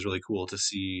biologist, it was really cool to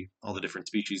see all the different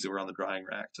species that were on the drying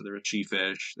rack. So there was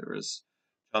cheefish, there was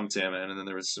chum salmon, and then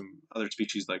there was some other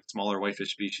species like smaller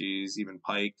whitefish species, even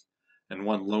pike, and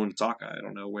one lone sockeye. I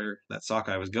don't know where that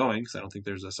sockeye was going because I don't think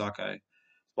there's a sockeye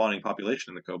spawning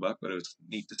population in the Kobuk, but it was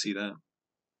neat to see that.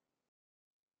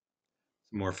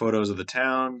 Some more photos of the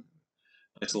town.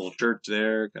 Nice little church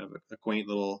there, kind of a quaint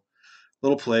little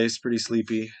place, pretty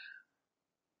sleepy.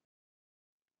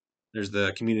 There's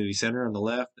the community center on the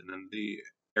left, and then the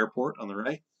airport on the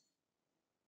right.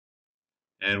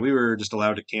 And we were just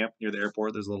allowed to camp near the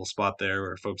airport. There's a little spot there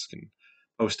where folks can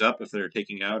post up if they're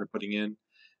taking out or putting in.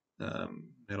 We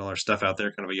had all our stuff out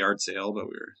there, kind of a yard sale, but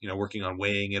we were, working on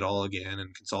weighing it all again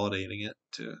and consolidating it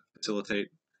to facilitate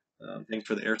things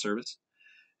for the air service.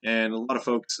 And a lot of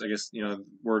folks, I guess,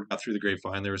 word got through the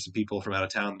grapevine. There were some people from out of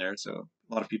town there, so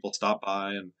a lot of people stopped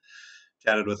by and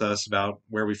chatted with us about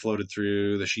where we floated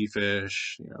through, the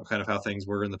sheefish, kind of how things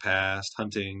were in the past,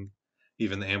 hunting,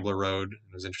 even the Ambler Road.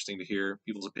 It was interesting to hear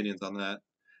people's opinions on that,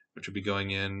 which would be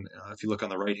going in. If you look on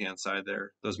the right-hand side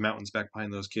there, those mountains back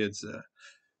behind those kids,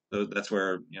 that's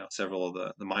where several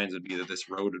of the mines would be that this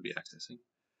road would be accessing.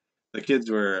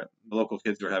 the local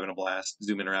kids were having a blast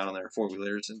zooming around on their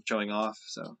four-wheelers and showing off.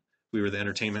 So we were the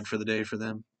entertainment for the day for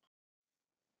them.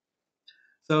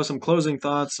 So some closing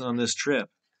thoughts on this trip.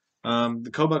 The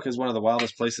Kobuk is one of the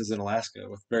wildest places in Alaska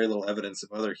with very little evidence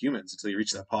of other humans until you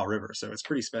reach that Paw River. So it's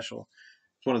pretty special.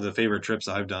 It's one of the favorite trips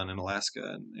I've done in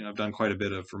Alaska, and I've done quite a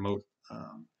bit of remote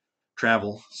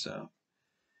travel. So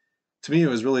to me, it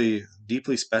was really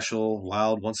deeply special,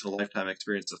 wild, once in a lifetime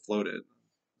experience to float it,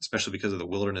 especially because of the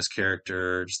wilderness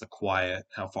character, just the quiet,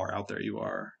 how far out there you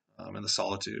are, and the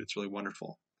solitude. It's really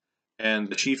wonderful. And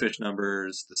the she fish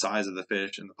numbers, the size of the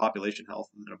fish, and the population health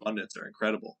and abundance are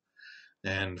incredible.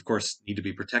 And of course, need to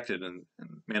be protected, and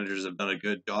managers have done a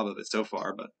good job of it so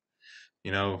far. But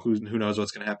who knows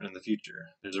what's going to happen in the future?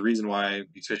 There's a reason why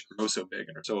these fish grow so big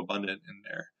and are so abundant in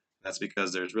there. That's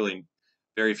because there's really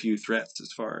very few threats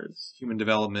as far as human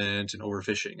development and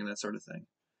overfishing and that sort of thing.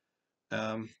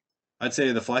 Um, I'd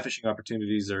say the fly fishing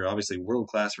opportunities are obviously world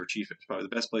class for cheefish, probably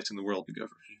the best place in the world to go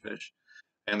for cheefish.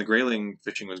 And the grayling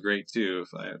fishing was great too.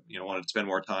 If I wanted to spend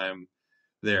more time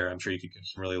there, I'm sure you could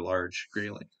catch some really large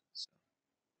grayling. So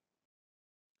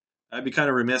I'd be kind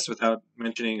of remiss without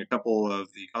mentioning a couple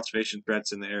of the conservation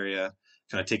threats in the area,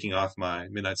 kind of taking off my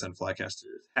Midnight Sun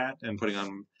Flycaster's hat and putting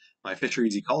on my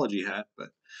fisheries ecology hat. But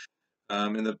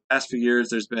in the past few years,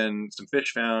 there's been some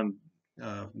fish found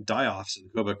die-offs in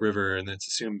the Kobuk River, and it's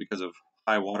assumed because of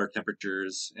high water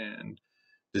temperatures and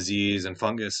disease and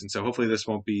fungus. And so hopefully this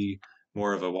won't be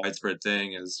more of a widespread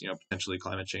thing, as potentially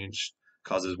climate change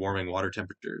causes warming water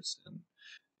temperatures and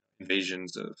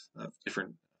invasions of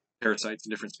different parasites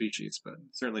and different species. But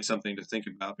certainly something to think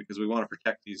about because we want to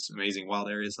protect these amazing wild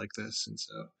areas like this. And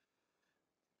so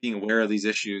being aware of these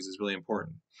issues is really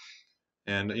important.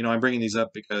 And I'm bringing these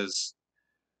up because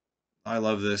I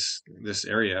love this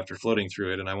area after floating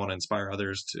through it, and I want to inspire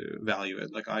others to value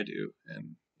it like I do.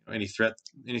 And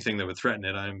anything that would threaten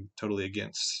it, I'm totally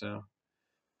against. So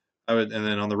and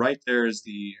then on the right there is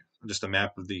the just a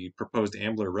map of the proposed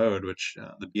Ambler Road, which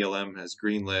the BLM has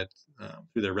greenlit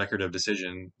through their record of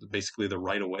decision, basically the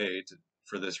right of way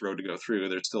for this road to go through.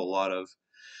 There's still a lot of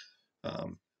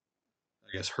um,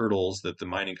 I guess, hurdles that the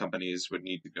mining companies would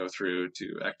need to go through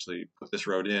to actually put this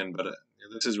road in. But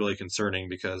this is really concerning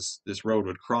because this road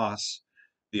would cross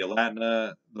the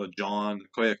Alatna, the John,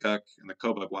 the Koyukuk, and the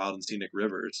Kobuk wild and scenic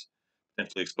rivers,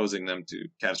 potentially exposing them to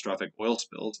catastrophic oil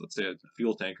spills. Let's say a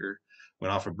fuel tanker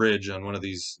went off a bridge on one of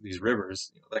these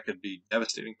rivers. That could be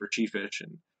devastating for cheefish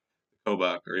and the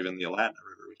Kobuk, or even the Alatna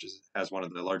River, which has one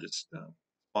of the largest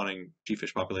spawning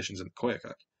cheefish populations in the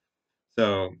Koyukuk.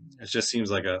 So it just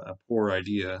seems like a poor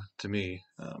idea to me.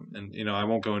 And I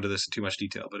won't go into this in too much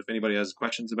detail, but if anybody has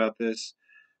questions about this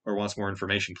or wants more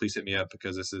information, please hit me up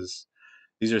because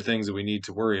these are things that we need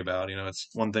to worry about. It's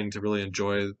one thing to really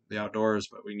enjoy the outdoors,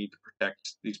 but we need to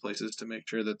protect these places to make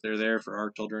sure that they're there for our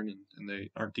children and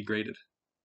they aren't degraded.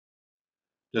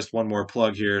 Just one more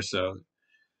plug here. So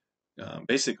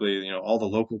basically, all the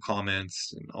local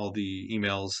comments and all the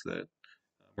emails that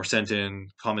were sent in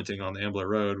commenting on the Ambler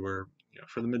Road were,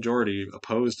 for the majority,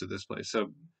 opposed to this place.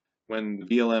 So when the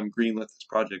BLM greenlit this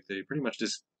project, they pretty much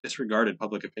just disregarded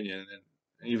public opinion,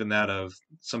 and even that of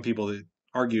some people that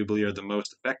arguably are the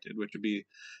most affected, which would be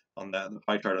on the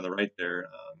pie chart on the right there.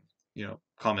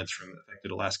 Comments from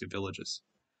affected Alaska villages.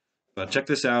 But check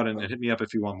this out and hit me up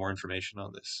if you want more information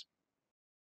on this.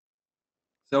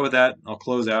 So with that, I'll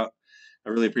close out. I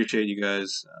really appreciate you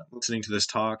guys listening to this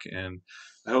talk, and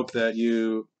I hope that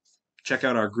you check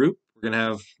out our group. We're going to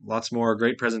have lots more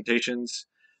great presentations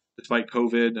despite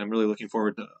COVID. I'm really looking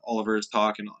forward to Oliver's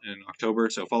talk in October.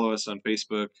 So follow us on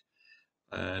Facebook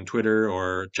and Twitter,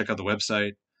 or check out the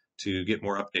website to get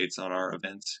more updates on our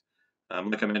events.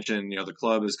 Like I mentioned, the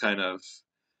club is kind of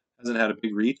hasn't had a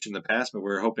big reach in the past, but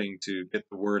we're hoping to get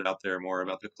the word out there more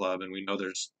about the club. And we know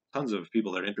there's tons of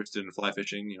people that are interested in fly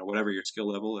fishing, whatever your skill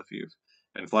level. If you've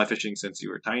been fly fishing since you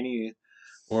were tiny,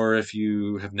 or if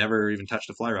you have never even touched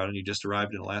a fly rod and you just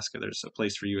arrived in Alaska, there's a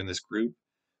place for you in this group.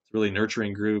 It's a really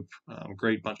nurturing group,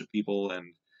 great bunch of people,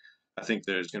 and I think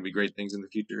there's going to be great things in the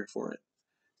future for it.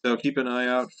 So keep an eye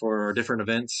out for our different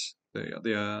events,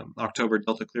 the October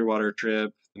Delta Clearwater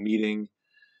trip, the meeting,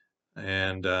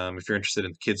 and if you're interested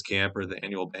in the kids camp or the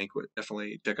annual banquet,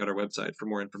 definitely check out our website for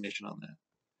more information on that.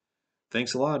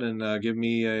 Thanks a lot, and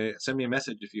send me a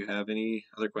message if you have any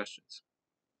other questions.